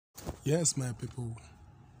Yes, my people.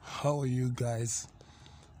 How are you guys?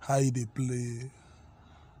 How they play?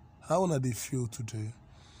 How wanna they feel today?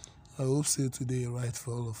 I hope say today right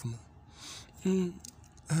for all of you.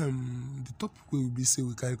 The topic we will be say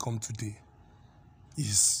we carry come today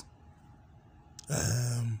is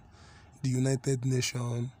the United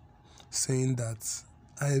Nations saying that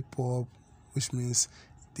Ipob, which means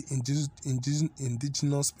the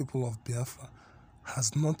indigenous people of Biafra,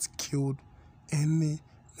 has not killed any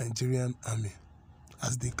Nigerian army,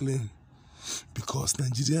 as they claim, because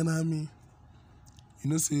Nigerian army,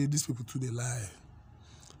 say these people too, they lie.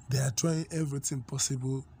 They are trying everything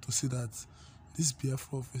possible to see that this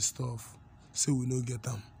Biafra stuff, say we no get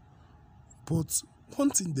them. But one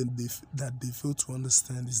thing that they fail to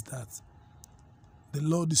understand is that the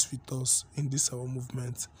Lord is with us in this our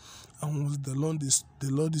movement, and once the Lord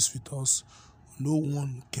is with us, no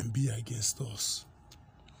one can be against us.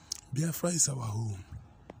 Biafra is our home.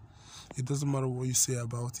 It doesn't matter what you say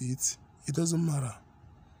about it. It doesn't matter.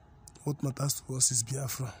 What matters to us is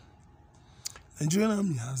Biafra. Nigerian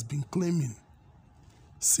army has been claiming,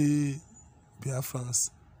 say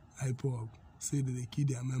Biafrans, Ipob, say that they kill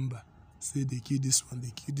their member, say they kill this one,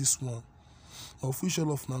 they kill this one.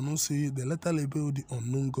 Official of Nano say the letter label the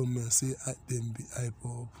unknown government say them be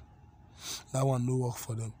Ipob. That one no work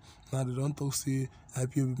for them. Now they don't talk say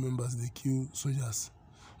IPOB members they kill soldiers.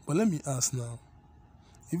 But let me ask now,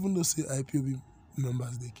 even though say IPOB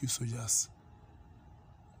members they kill soldiers,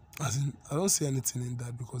 as in, I don't see anything in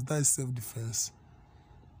that, because that is self-defense.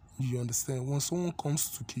 You understand? When someone comes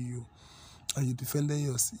to kill you and you defended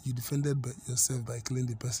yourself by killing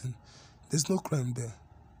the person, there's no crime there.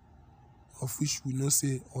 Of which we know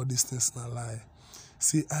say all these things not lie.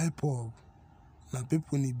 Say Ipob, now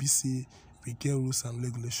people need to say we get rules and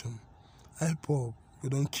regulation. Ipob, we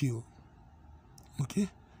don't kill. Okay?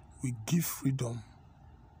 We give freedom.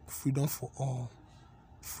 Freedom for all.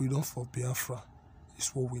 Freedom for Biafra is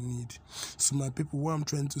what we need. So my people, what I'm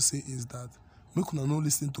trying to say is that make una no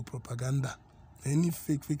listen to propaganda, any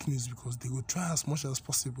fake news, because they will try as much as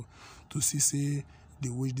possible to say they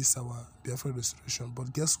wage this our Biafra restoration.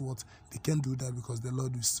 But guess what? They can't do that because the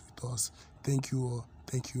Lord is with us. Thank you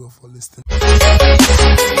all for listening.